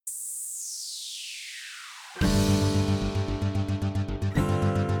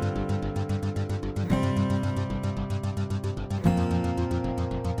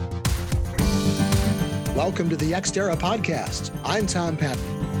Welcome to the Xterra podcast. I'm Tom Patton.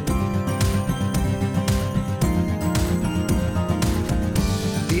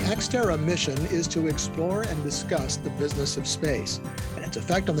 The Xterra mission is to explore and discuss the business of space and its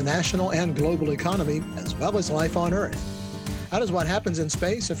effect on the national and global economy, as well as life on Earth. How does what happens in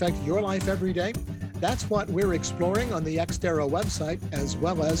space affect your life every day? That's what we're exploring on the Xterra website, as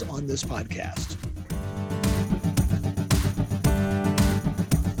well as on this podcast.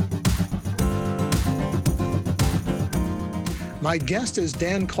 My guest is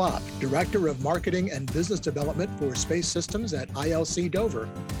Dan Klopp, Director of Marketing and Business Development for Space Systems at ILC Dover.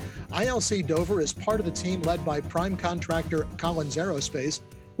 ILC Dover is part of the team led by prime contractor Collins Aerospace,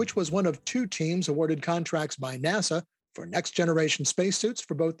 which was one of two teams awarded contracts by NASA for next-generation spacesuits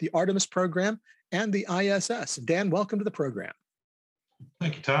for both the Artemis program and the ISS. Dan, welcome to the program.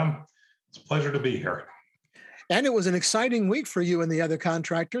 Thank you, Tom. It's a pleasure to be here. And it was an exciting week for you and the other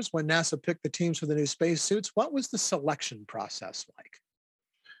contractors when NASA picked the teams for the new spacesuits. What was the selection process like?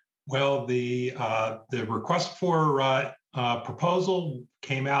 Well, the request for proposal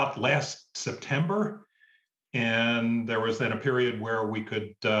came out last September, and there was then a period where we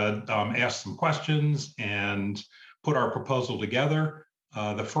could ask some questions and put our proposal together.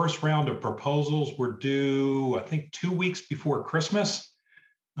 The first round of proposals were due, I think, 2 weeks before Christmas.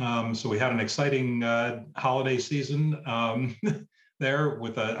 So we had an exciting holiday season there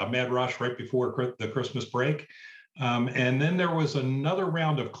with a mad rush right before the Christmas break. And then there was another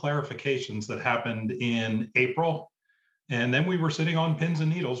round of clarifications that happened in April. And then we were sitting on pins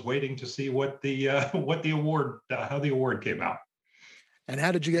and needles waiting to see how the award came out. And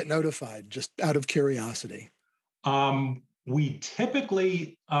how did you get notified, just out of curiosity? We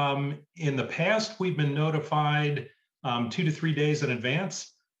typically, in the past, we've been notified 2 to 3 days in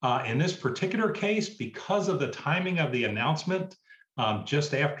advance. In this particular case, because of the timing of the announcement,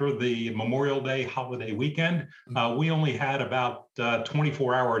 just after the Memorial Day holiday weekend, we only had about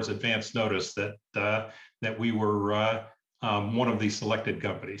 24 hours advance notice that we were one of the selected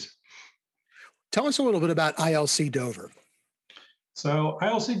companies. Tell us a little bit about ILC Dover. So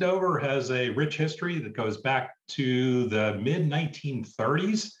ILC Dover has a rich history that goes back to the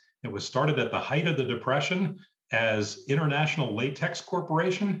mid-1930s. It was started at the height of the Depression as International Latex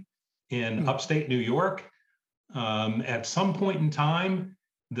Corporation in upstate New York. At some point in time,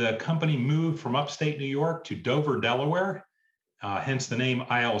 the company moved from upstate New York to Dover, Delaware, hence the name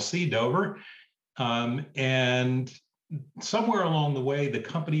ILC Dover. And somewhere along the way, the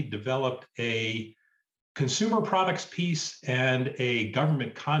company developed a consumer products piece and a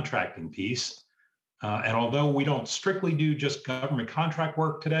government contracting piece. And although we don't strictly do just government contract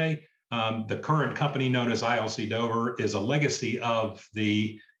work today, the current company known as ILC Dover is a legacy of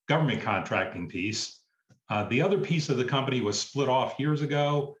the government contracting piece. The other piece of the company was split off years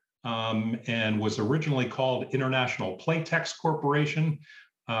ago and was originally called International Playtex Corporation,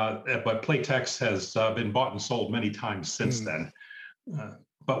 but Playtex has been bought and sold many times since then.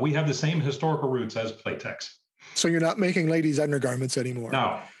 But we have the same historical roots as Playtex. So you're not making ladies' undergarments anymore?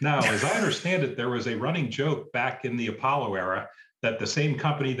 No. As I understand it, there was a running joke back in the Apollo era that the same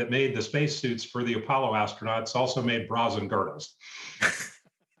company that made the spacesuits for the Apollo astronauts also made bras and girdles.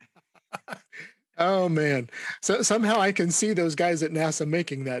 Oh, man. So somehow I can see those guys at NASA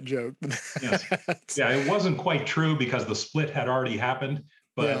making that joke. Yes. Yeah, it wasn't quite true because the split had already happened.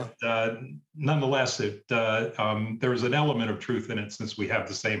 But nonetheless, there was an element of truth in it since we have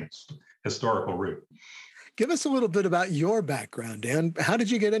the same historical root. Give us a little bit about your background, Dan. How did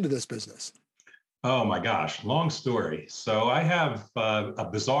you get into this business? Oh my gosh, long story. So I have a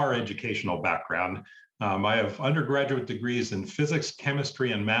bizarre educational background. I have undergraduate degrees in physics,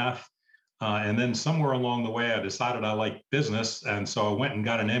 chemistry, and math. And then somewhere along the way, I decided I liked business. And so I went and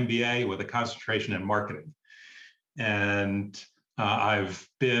got an MBA with a concentration in marketing. And I've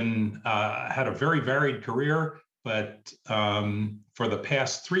had a very varied career, but for the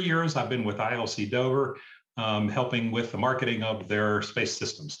past 3 years, I've been with ILC Dover, helping with the marketing of their space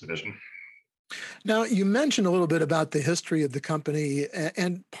systems division. Now, you mentioned a little bit about the history of the company,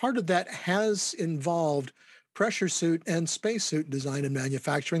 and part of that has involved pressure suit and spacesuit design and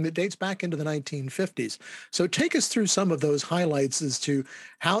manufacturing that dates back into the 1950s. So take us through some of those highlights as to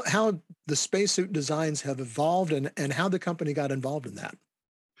how the spacesuit designs have evolved and how the company got involved in that.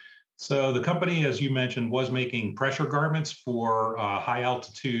 So the company, as you mentioned, was making pressure garments for high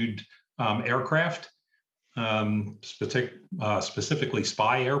altitude aircraft, specifically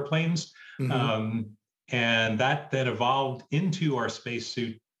spy airplanes. And that then evolved into our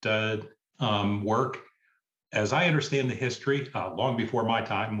spacesuit work. As I understand the history, long before my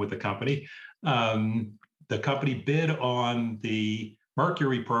time with the company bid on the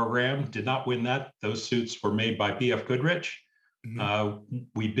Mercury program, did not win that. Those suits were made by BF Goodrich.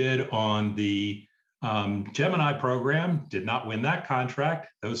 We bid on the Gemini program, did not win that contract.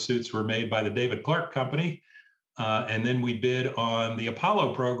 Those suits were made by the David Clark Company. And then we bid on the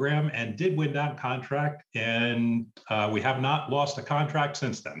Apollo program and did win that contract. And we have not lost a contract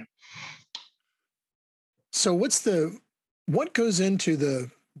since then. So what goes into the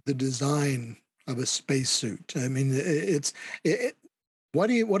design of a spacesuit? I mean,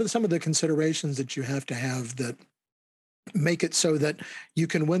 what are some of the considerations that you have to have that make it so that you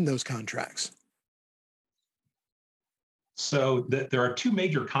can win those contracts? So there are two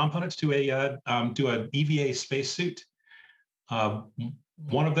major components to an EVA spacesuit.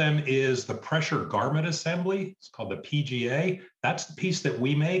 One of them is the pressure garment assembly. It's called the PGA. That's the piece that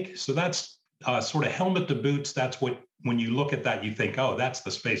we make. So that's sort of helmet to boots. That's what, when you look at that, you think, oh, that's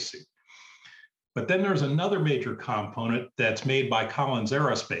the spacesuit. But then there's another major component that's made by Collins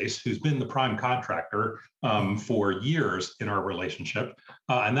Aerospace, who's been the prime contractor for years in our relationship.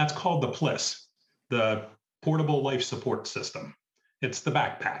 And that's called the PLIS, the Portable Life Support System. It's the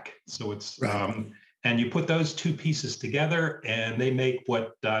backpack. So it's, right. And you put those two pieces together and they make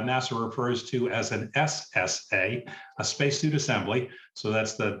what NASA refers to as an SSA, a spacesuit assembly. So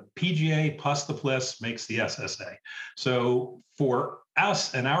that's the PGA plus the PLIS makes the SSA. So for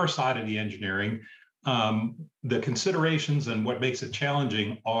us and our side of the engineering, the considerations and what makes it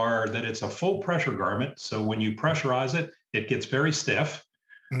challenging are that it's a full pressure garment. So when you pressurize it, it gets very stiff,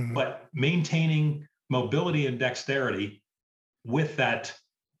 but maintaining mobility and dexterity with that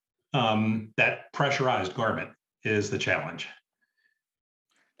pressurized garment is the challenge.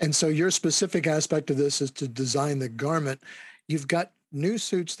 And so your specific aspect of this is to design the garment. You've got new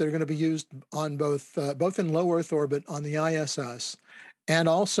suits that are going to be used on both in low Earth orbit on the ISS and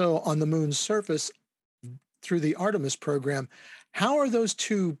also on the moon's surface through the Artemis program. How are those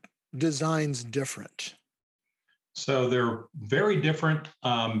two designs different? So they're very different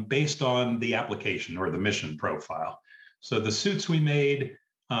based on the application or the mission profile. So the suits we made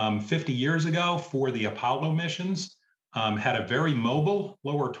 50 years ago for the Apollo missions had a very mobile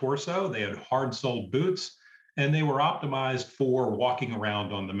lower torso. They had hard-soled boots, and they were optimized for walking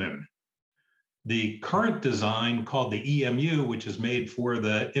around on the moon. The current design, called the EMU, which is made for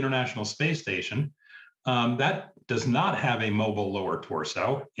the International Space Station, that does not have a mobile lower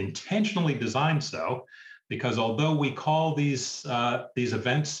torso, intentionally designed so, because although we call these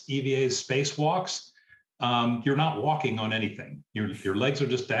events EVA's spacewalks, you're not walking on anything. Your legs are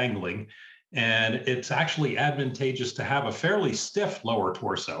just dangling. And it's actually advantageous to have a fairly stiff lower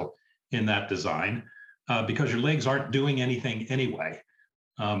torso in that design because your legs aren't doing anything anyway.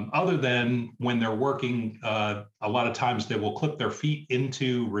 Other than when they're working, a lot of times they will clip their feet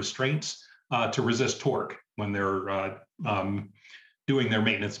into restraints to resist torque when they're doing their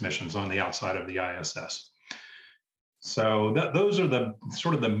maintenance missions on the outside of the ISS. So those are the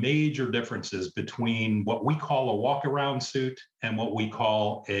sort of the major differences between what we call a walk-around suit and what we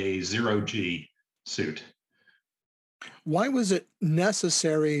call a zero-G suit. Why was it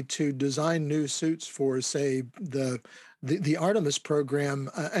necessary to design new suits for, say, the Artemis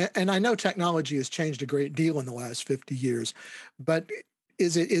program? And I know technology has changed a great deal in the last 50 years, but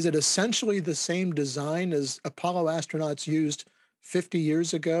is it essentially the same design as Apollo astronauts used 50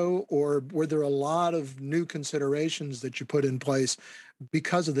 years ago, or were there a lot of new considerations that you put in place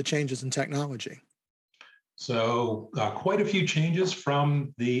because of the changes in technology? So quite a few changes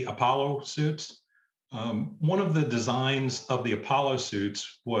from the Apollo suits. One of the designs of the Apollo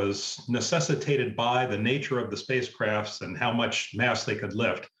suits was necessitated by the nature of the spacecrafts and how much mass they could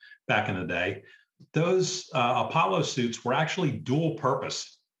lift back in the day. Those Apollo suits were actually dual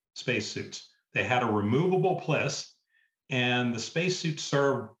purpose spacesuits. They had a removable PLIS, and the spacesuit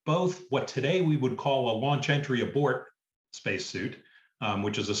served both what today we would call a launch entry abort spacesuit,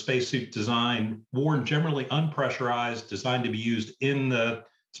 which is a spacesuit worn generally unpressurized, designed to be used in the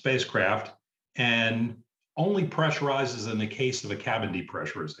spacecraft, and only pressurizes in the case of a cabin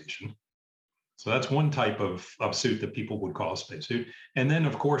depressurization. So that's one type of suit that people would call a spacesuit. And then,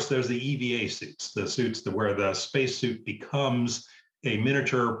 of course, there's the EVA suits, the suits where the spacesuit becomes a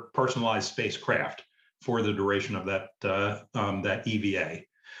miniature personalized spacecraft for the duration of that EVA.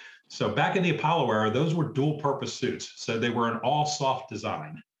 So back in the Apollo era, those were dual purpose suits. So they were an all soft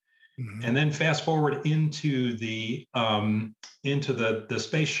design. And then fast forward into the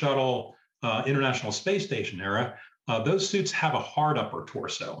Space Shuttle International Space Station era, those suits have a hard upper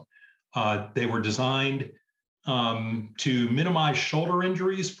torso. They were designed to minimize shoulder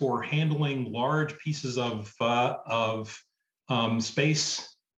injuries for handling large pieces of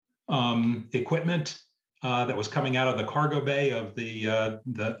space equipment that was coming out of the cargo bay of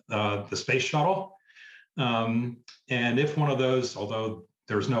the space shuttle. And if one of those, although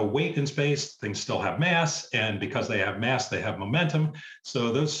there's no weight in space, things still have mass, and because they have mass, they have momentum. So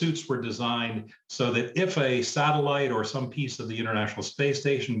those suits were designed so that if a satellite or some piece of the International Space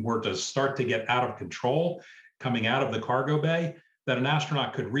Station were to start to get out of control coming out of the cargo bay, that an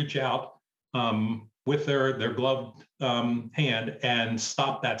astronaut could reach out with their gloved hand and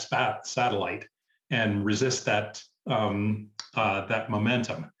stop that satellite and resist that that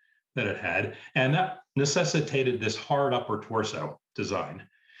momentum that it had, and that necessitated this hard upper torso design.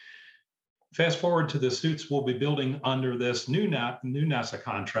 Fast forward to the suits we'll be building under this new NASA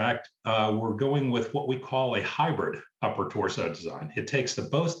contract. We're going with what we call a hybrid upper torso design. It takes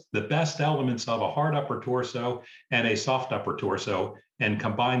the best elements of a hard upper torso and a soft upper torso and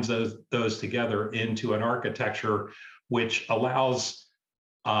combines those together into an architecture which allows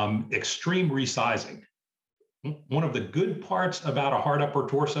extreme resizing. One of the good parts about a hard upper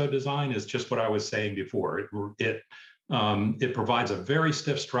torso design is just what I was saying before. It provides a very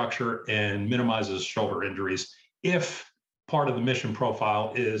stiff structure and minimizes shoulder injuries if part of the mission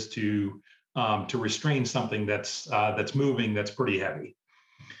profile is to restrain something that's moving, that's pretty heavy.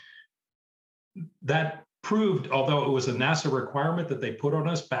 That proved, although it was a NASA requirement that they put on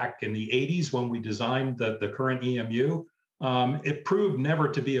us back in the 80s when we designed the current EMU, it proved never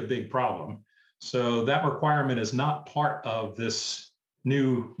to be a big problem. So that requirement is not part of this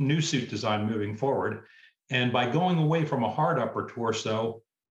new suit design moving forward. And by going away from a hard upper torso,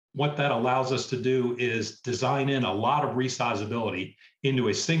 what that allows us to do is design in a lot of resizability into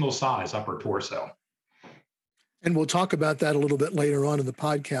a single size upper torso. And we'll talk about that a little bit later on in the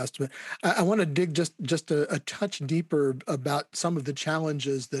podcast. But I want to dig just a touch deeper about some of the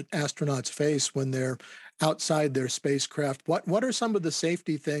challenges that astronauts face when they're outside their spacecraft. What are some of the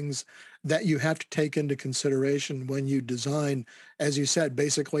safety things that you have to take into consideration when you design, as you said,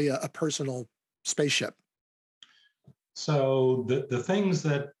 basically a personal spaceship? So the things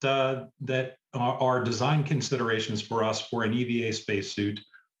that are design considerations for us for an EVA spacesuit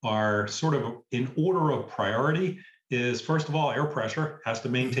are sort of in order of priority. Is first of all, air pressure has to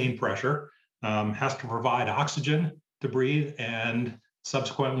maintain pressure, has to provide oxygen to breathe, and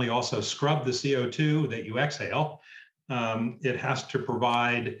subsequently also scrub the CO2 that you exhale. It has to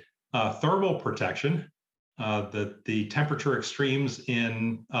provide thermal protection. The temperature extremes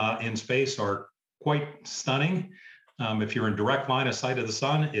in space are quite stunning. If you're in direct line of sight of the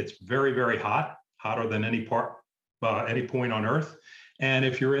sun, it's very, very hot, hotter than any point on Earth. And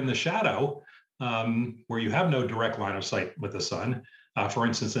if you're in the shadow, where you have no direct line of sight with the sun, for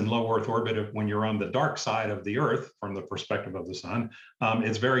instance, in low Earth orbit, when you're on the dark side of the Earth from the perspective of the sun,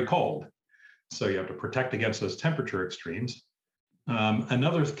 it's very cold. So you have to protect against those temperature extremes.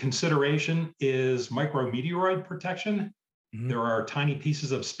 Another consideration is micrometeoroid protection. There are tiny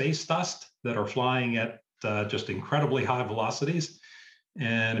pieces of space dust that are flying at just incredibly high velocities.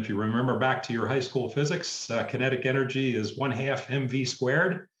 And if you remember back to your high school physics, kinetic energy is 1/2 mv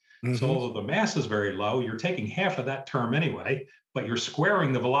squared. So although the mass is very low, you're taking half of that term anyway, but you're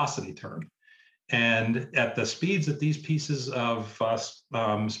squaring the velocity term. And at the speeds that these pieces of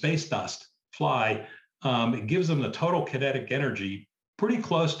space dust fly, it gives them the total kinetic energy pretty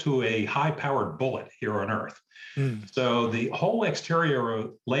close to a high-powered bullet here on Earth. So the whole exterior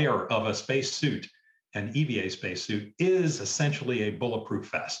layer of a spacesuit, an EVA spacesuit, is essentially a bulletproof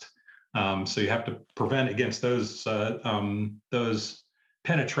vest. So you have to prevent against those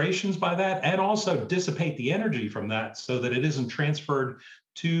penetrations by that, and also dissipate the energy from that so that it isn't transferred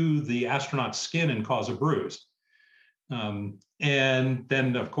to the astronaut's skin and cause a bruise. And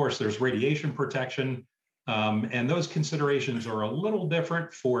then, of course, there's radiation protection. And those considerations are a little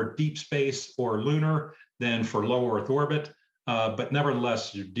different for deep space or lunar than for low Earth orbit. But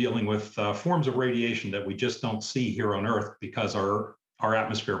nevertheless, you're dealing with forms of radiation that we just don't see here on Earth because our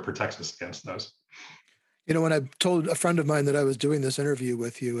atmosphere protects us against those. You know, when I told a friend of mine that I was doing this interview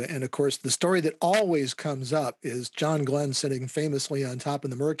with you, and of course, the story that always comes up is John Glenn sitting famously on top of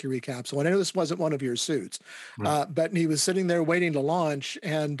the Mercury capsule. And I know this wasn't one of your suits, but he was sitting there waiting to launch,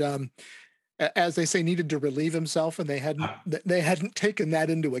 and as they say, needed to relieve himself, and they hadn't taken that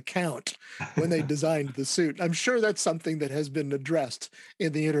into account when they designed the suit. I'm sure that's something that has been addressed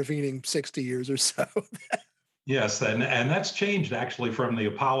in the intervening 60 years or so. Yes, and that's changed actually from the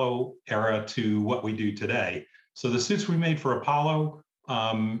Apollo era to what we do today. So the suits we made for Apollo,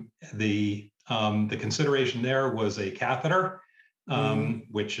 the consideration there was a catheter,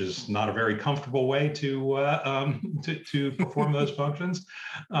 which is not a very comfortable way to perform those functions.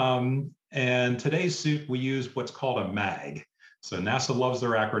 And today's suit, we use what's called a MAG. So NASA loves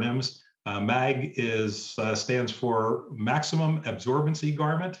their acronyms. MAG stands for Maximum Absorbency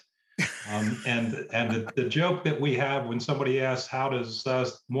Garment. And the joke that we have when somebody asks how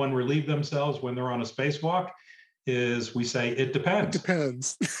does one relieve themselves when they're on a spacewalk is we say it depends. It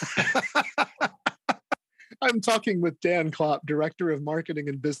depends. I'm talking with Dan Klopp, Director of Marketing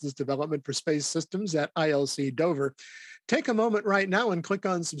and Business Development for Space Systems at ILC Dover. Take a moment right now and click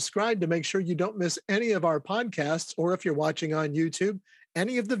on subscribe to make sure you don't miss any of our podcasts, or if you're watching on YouTube,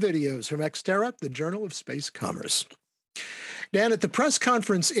 any of the videos from Xterra, the Journal of Space Commerce. Dan, at the press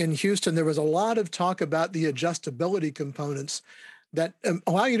conference in Houston, there was a lot of talk about the adjustability components that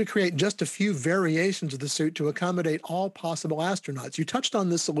allow you to create just a few variations of the suit to accommodate all possible astronauts. You touched on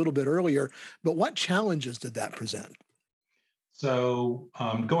this a little bit earlier, but what challenges did that present? So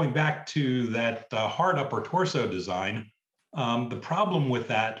going back to that hard upper torso design, the problem with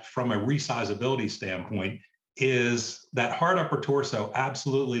that from a resizability standpoint is that hard upper torso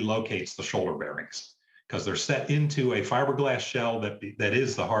absolutely locates the shoulder bearings because they're set into a fiberglass shell that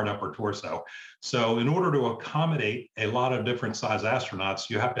is the hard upper torso. So in order to accommodate a lot of different size astronauts,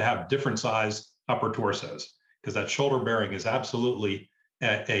 you have to have different size upper torsos because that shoulder bearing is absolutely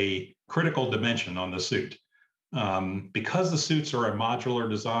a critical dimension on the suit. Because the suits are a modular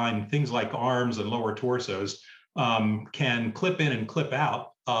design, things like arms and lower torsos can clip in and clip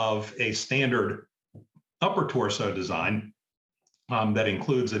out of a standard upper torso design that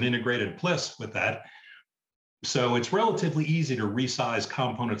includes an integrated PLIS with that. So it's relatively easy to resize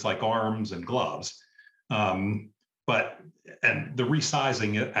components like arms and gloves. And the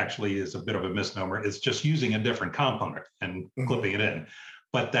resizing actually is a bit of a misnomer. It's just using a different component and clipping it in.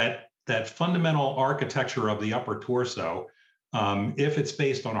 But that fundamental architecture of the upper torso, if it's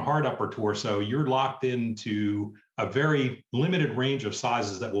based on a hard upper torso, you're locked into a very limited range of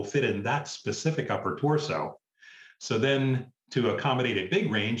sizes that will fit in that specific upper torso. So then to accommodate a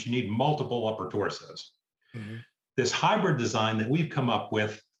big range, you need multiple upper torsos. Mm-hmm. This hybrid design that we've come up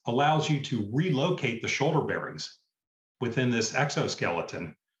with allows you to relocate the shoulder bearings within this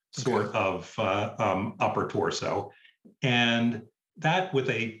exoskeleton sort of upper torso. And that with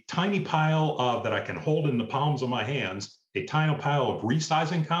a tiny pile of that I can hold in the palms of my hands, a tiny pile of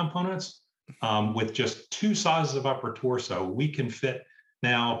resizing components with just two sizes of upper torso, we can fit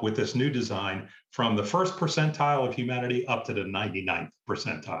now with this new design from the first percentile of humanity up to the 99th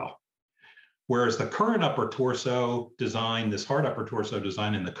percentile. Whereas the current upper torso design, this hard upper torso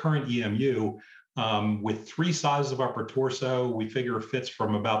design in the current EMU, with three sizes of upper torso, we figure fits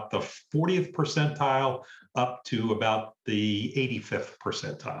from about the 40th percentile up to about the 85th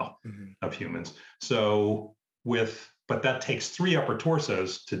percentile of humans. So but that takes three upper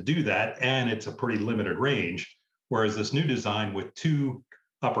torsos to do that, and it's a pretty limited range. Whereas this new design with two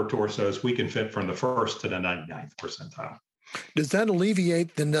upper torsos, we can fit from the first to the 99th percentile. Does that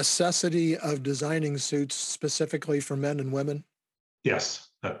alleviate the necessity of designing suits specifically for men and women? Yes,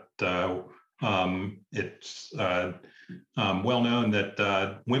 it's well known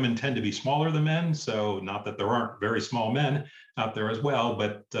that women tend to be smaller than men. So not that there aren't very small men out there as well,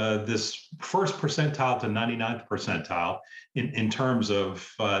 but this first percentile to 99th percentile in terms of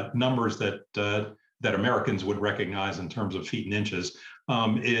numbers that Americans would recognize in terms of feet and inches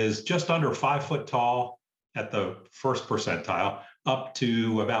is just under 5 foot tall at the first percentile, up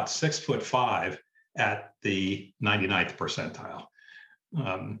to about 6'5" at the 99th percentile.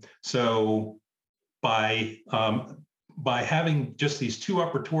 So by having just these two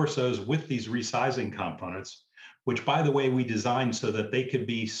upper torsos with these resizing components, which by the way, we designed so that they could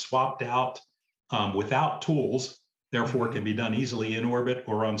be swapped out without tools, therefore it can be done easily in orbit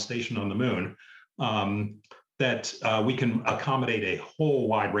or on station on the moon, that we can accommodate a whole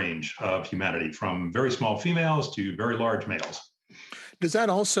wide range of humanity, from very small females to very large males. Does that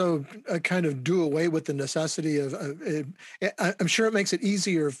also kind of do away with the necessity of, I'm sure it makes it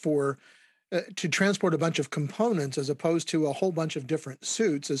easier to transport a bunch of components as opposed to a whole bunch of different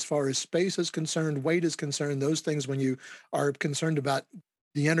suits as far as space is concerned, weight is concerned, those things when you are concerned about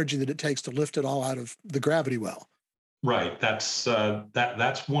the energy that it takes to lift it all out of the gravity well. Right. That's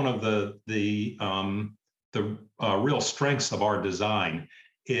one of the real strengths of our design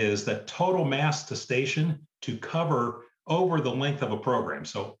is that total mass to station to cover over the length of a program.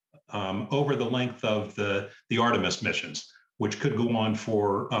 So over the length of the Artemis missions, which could go on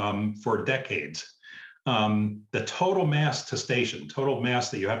for decades. The total mass to station, total mass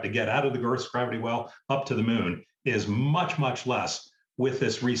that you have to get out of the Earth's gravity well up to the moon is much, much less with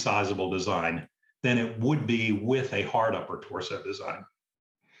this resizable design than it would be with a hard upper torso design.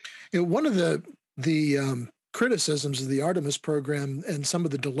 One of the criticisms of the Artemis program and some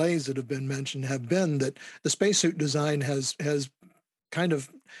of the delays that have been mentioned have been that the spacesuit design has kind of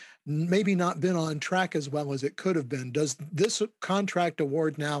maybe not been on track as well as it could have been. Does this contract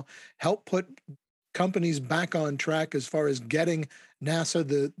award now help put companies back on track as far as getting NASA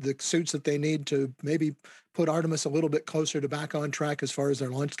the suits that they need to maybe put Artemis a little bit closer to back on track as far as their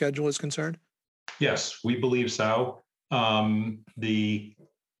launch schedule is concerned? Yes, we believe so. The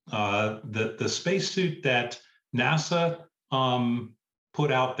spacesuit that NASA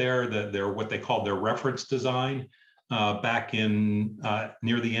put out there, their what they called their reference design back in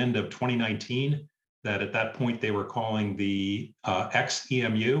near the end of 2019, that at that point they were calling the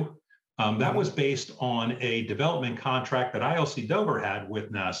XEMU. That was based on a development contract that ILC Dover had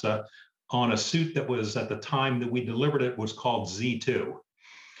with NASA on a suit that was, at the time that we delivered it, was called Z2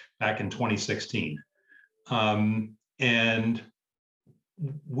 back in 2016. And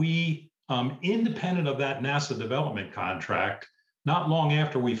we, independent of that NASA development contract, not long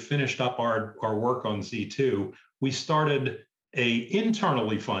after we finished up our work on Z2, we started a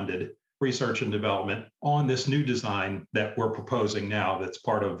internally funded research and development on this new design that we're proposing now. That's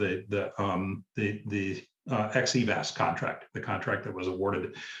part of the XEVAS contract, the contract that was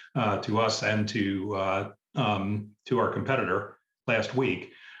awarded to us and to our competitor last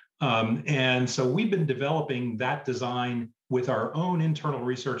week. And so we've been developing that design with our own internal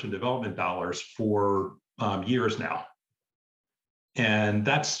research and development dollars for years now. And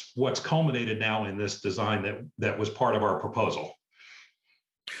that's what's culminated now in this design that was part of our proposal.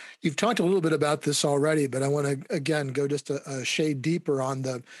 You've talked a little bit about this already, but I want to, again, go just a shade deeper on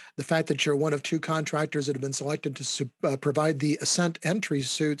the fact that you're one of two contractors that have been selected to provide the ascent entry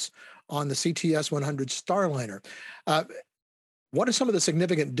suits on the CTS-100 Starliner. What are some of the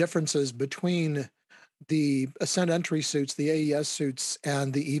significant differences between the ascent entry suits, the AES suits,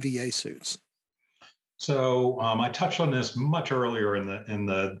 and the EVA suits? So I touched on this much earlier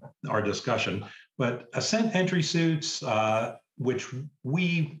in our discussion, but ascent entry suits, which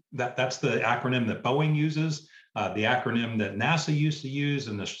that's the acronym that Boeing uses. The acronym that NASA used to use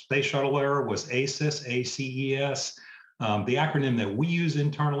in the space shuttle era was ACES, ACES. The acronym that we use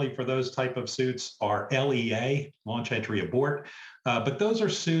internally for those type of suits are LEA, Launch Entry Abort. But those are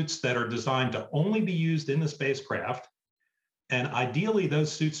suits that are designed to only be used in the spacecraft. And ideally, those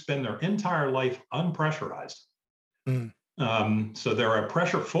suits spend their entire life unpressurized. So they're a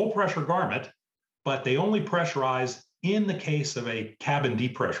full pressure garment, but they only pressurize in the case of a cabin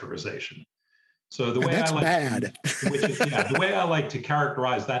depressurization. So the way the way I like to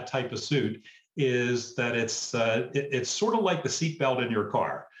characterize that type of suit is that it's sort of like the seatbelt in your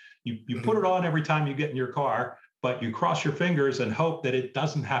car. You put it on every time you get in your car, but you cross your fingers and hope that it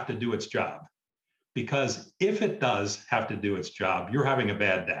doesn't have to do its job. Because if it does have to do its job, you're having a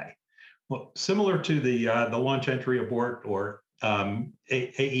bad day. Well, similar to the launch entry abort or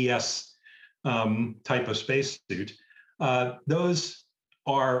AES type of spacesuit, those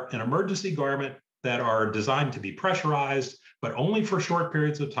are an emergency garment that are designed to be pressurized, but only for short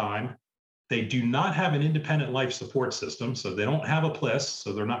periods of time. They do not have an independent life support system, so they don't have a PLIS,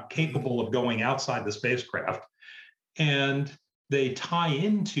 so they're not capable of going outside the spacecraft. And they tie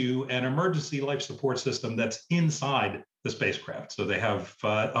into an emergency life support system that's inside the spacecraft. So they have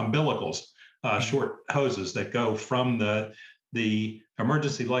umbilicals, short hoses that go from the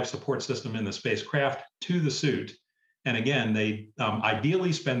emergency life support system in the spacecraft to the suit. And again, they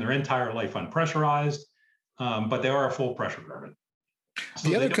ideally spend their entire life unpressurized, but they are a full pressure garment. So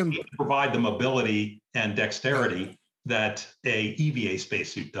they don't provide the mobility and dexterity that a EVA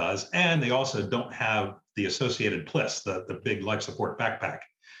spacesuit does. And they also don't have the associated PLIS, the big life support backpack.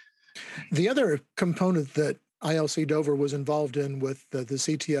 The other component that ILC Dover was involved in with the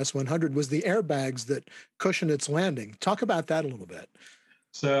CTS-100 was the airbags that cushion its landing. Talk about that a little bit.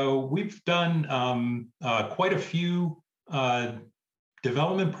 So we've done quite a few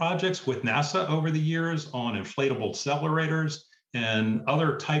development projects with NASA over the years on inflatable accelerators and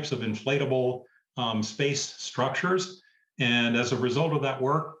other types of inflatable space structures. And as a result of that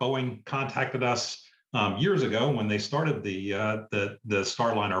work, Boeing contacted us years ago when they started the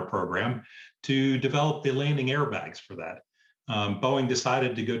Starliner program to develop the landing airbags for that. Boeing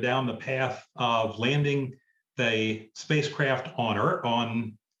decided to go down the path of landing the spacecraft on Earth,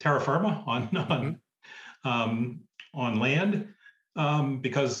 on terra firma, on land,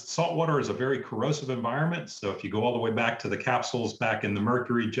 because saltwater is a very corrosive environment. So if you go all the way back to the capsules back in the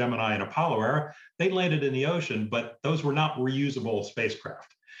Mercury, Gemini, and Apollo era, they landed in the ocean, but those were not reusable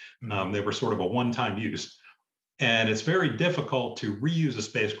spacecraft. They were sort of a one-time use. And it's very difficult to reuse a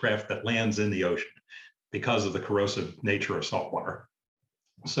spacecraft that lands in the ocean because of the corrosive nature of saltwater.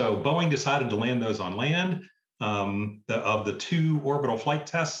 So Boeing decided to land those on land. Of the two orbital flight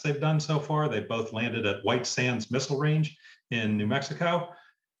tests they've done so far, they both landed at White Sands Missile Range in New Mexico.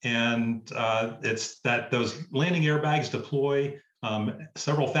 And it's that those landing airbags deploy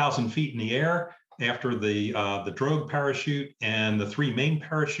several thousand feet in the air after the drogue parachute and the three main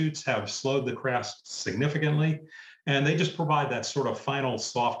parachutes have slowed the craft significantly. And they just provide that sort of final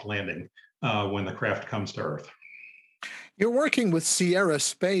soft landing when the craft comes to Earth. You're working with Sierra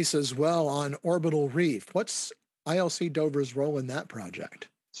Space as well on Orbital Reef. What's ILC Dover's role in that project?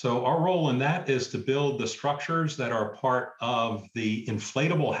 So our role in that is to build the structures that are part of the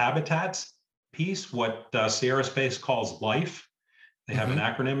inflatable habitats piece, what Sierra Space calls LIFE. They have an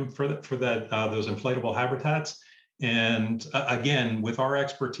acronym for that those inflatable habitats. And again, with our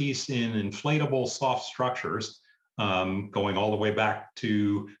expertise in inflatable soft structures, going all the way back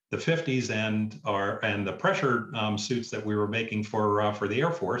to the 50s and the pressure suits that we were making for the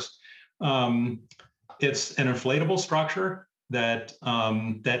Air Force, it's an inflatable structure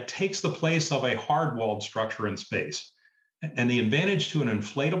that takes the place of a hard-walled structure in space. And the advantage to an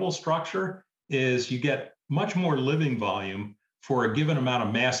inflatable structure is you get much more living volume for a given amount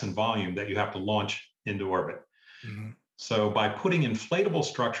of mass and volume that you have to launch into orbit. So by putting inflatable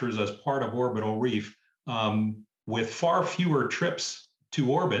structures as part of Orbital Reef, with far fewer trips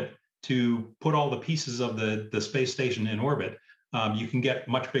to orbit to put all the pieces of the space station in orbit, you can get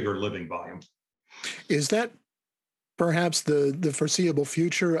much bigger living volume. Is that perhaps the foreseeable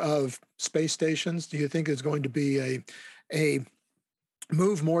future of space stations? Do you think is going to be a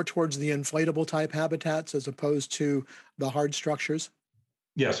move more towards the inflatable type habitats as opposed to the hard structures?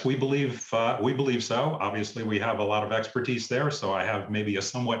 Yes, we believe so. Obviously, we have a lot of expertise there, so I have maybe a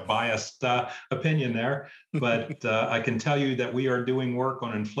somewhat biased opinion there. But I can tell you that we are doing work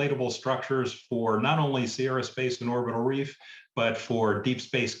on inflatable structures for not only Sierra Space and Orbital Reef, but for Deep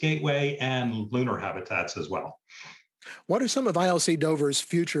Space Gateway and lunar habitats as well. What are some of ILC Dover's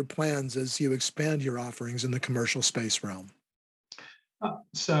future plans as you expand your offerings in the commercial space realm?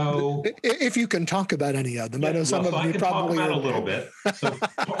 So, if you can talk about any of them, I know some well, so of I you can probably talk about are... a little bit. So,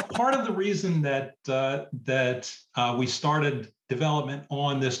 part of the reason that we started development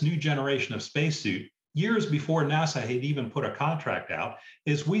on this new generation of spacesuit years before NASA had even put a contract out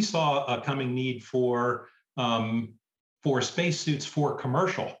is we saw a coming need for spacesuits for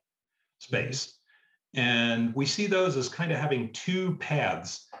commercial space. And we see those as kind of having two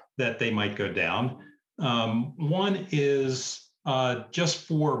paths that they might go down. One is just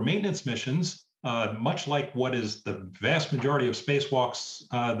for maintenance missions, much like what is the vast majority of spacewalks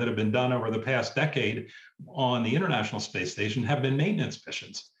that have been done over the past decade on the International Space Station have been maintenance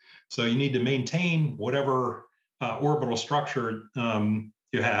missions. So you need to maintain whatever orbital structure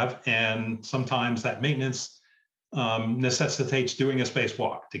you have, and sometimes that maintenance necessitates doing a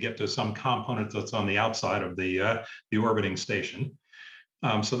spacewalk to get to some component that's on the outside of the orbiting station.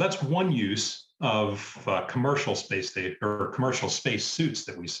 So that's one use of commercial space or commercial space suits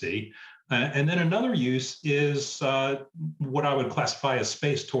that we see. And then another use is what I would classify as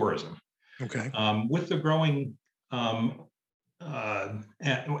space tourism. Okay. With the growing,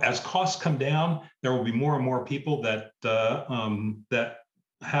 as costs come down, there will be more and more people that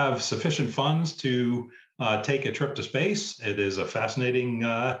have sufficient funds to take a trip to space. It is a fascinating,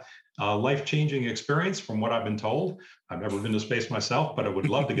 life-changing experience from what I've been told. I've never been to space myself, but I would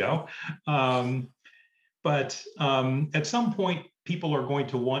love to go. But at some point, people are going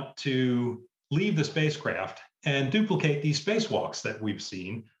to want to leave the spacecraft and duplicate these spacewalks that we've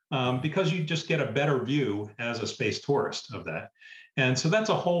seen because you just get a better view as a space tourist of that. And so that's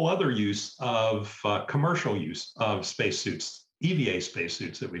a whole other use of commercial use of spacesuits, EVA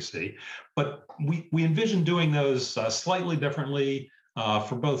spacesuits that we see. But we envision doing those slightly differently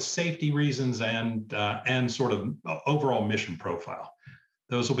for both safety reasons and sort of overall mission profile.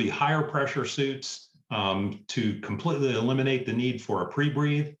 Those will be higher pressure suits to completely eliminate the need for a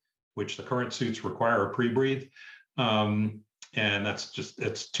pre-breathe, which the current suits require a pre-breathe. And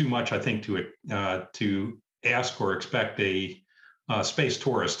it's too much, I think, to ask or expect a space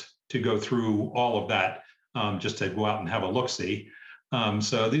tourist to go through all of that just to go out and have a look-see.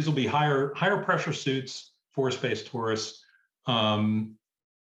 So these will be higher pressure suits for space tourists,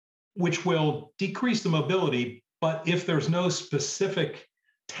 which will decrease the mobility. But if there's no specific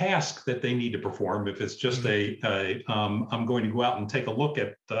task that they need to perform, if it's just I'm going to go out and take a look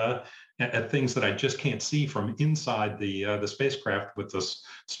at things that I just can't see from inside the spacecraft with this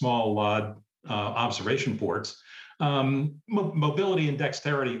small observation ports, mobility and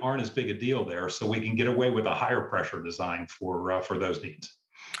dexterity aren't as big a deal there, so we can get away with a higher pressure design for those needs.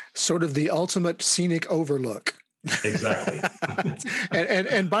 Sort of the ultimate scenic overlook. Exactly.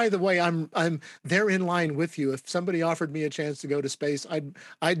 And by the way, I'm there in line with you. If somebody offered me a chance to go to space,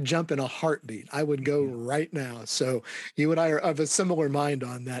 I'd jump in a heartbeat. I would go right now. So you and I are of a similar mind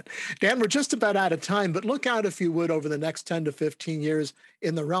on that. Dan, we're just about out of time, but look out, if you would, over the next 10 to 15 years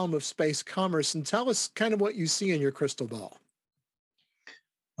in the realm of space commerce, and tell us kind of what you see in your crystal ball.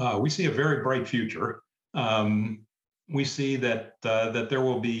 We see a very bright future. We see that that there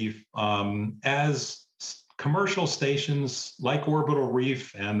will be, as commercial stations like Orbital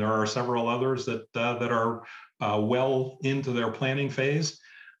Reef, and there are several others that are well into their planning phase,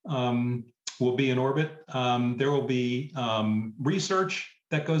 will be in orbit. There will be research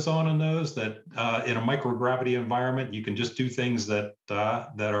that goes on in those, that in a microgravity environment, you can just do things that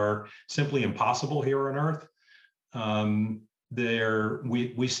that are simply impossible here on Earth.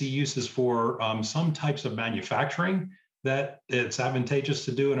 We see uses for some types of manufacturing that it's advantageous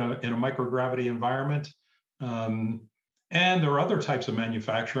to do in a microgravity environment. And there are other types of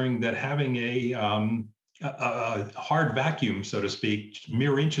manufacturing that having a hard vacuum, so to speak,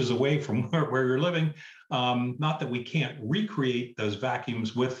 mere inches away from where you're living, not that we can't recreate those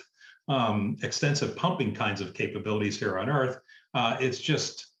vacuums with extensive pumping kinds of capabilities here on Earth. It's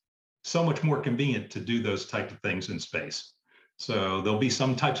just so much more convenient to do those types of things in space. So there'll be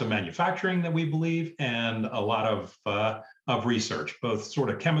some types of manufacturing that we believe, and a lot of research, both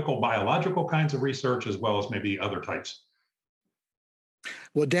sort of chemical, biological kinds of research, as well as maybe other types.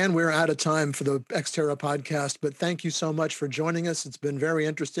 Well, Dan, we're out of time for the Xterra podcast, but thank you so much for joining us. It's been very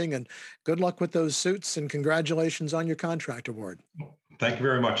interesting, and good luck with those suits, and congratulations on your contract award. Thank you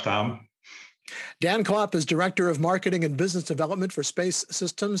very much, Tom. Dan Klopp is Director of Marketing and Business Development for Space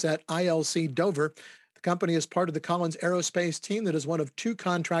Systems at ILC Dover. The company is part of the Collins Aerospace team that is one of 2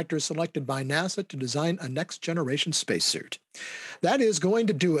 contractors selected by NASA to design a next-generation spacesuit. That is going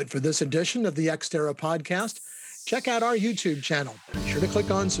to do it for this edition of the Xterra podcast. Check out our YouTube channel. Be sure to click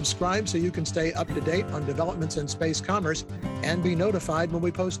on subscribe so you can stay up to date on developments in space commerce and be notified when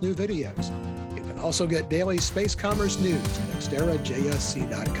we post new videos. You can also get daily space commerce news at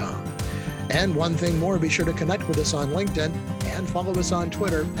xterrajsc.com. And one thing more, be sure to connect with us on LinkedIn and follow us on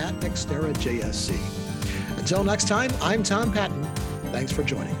Twitter at XterraJSC. Until next time, I'm Tom Patton. Thanks for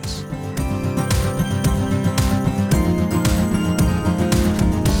joining us.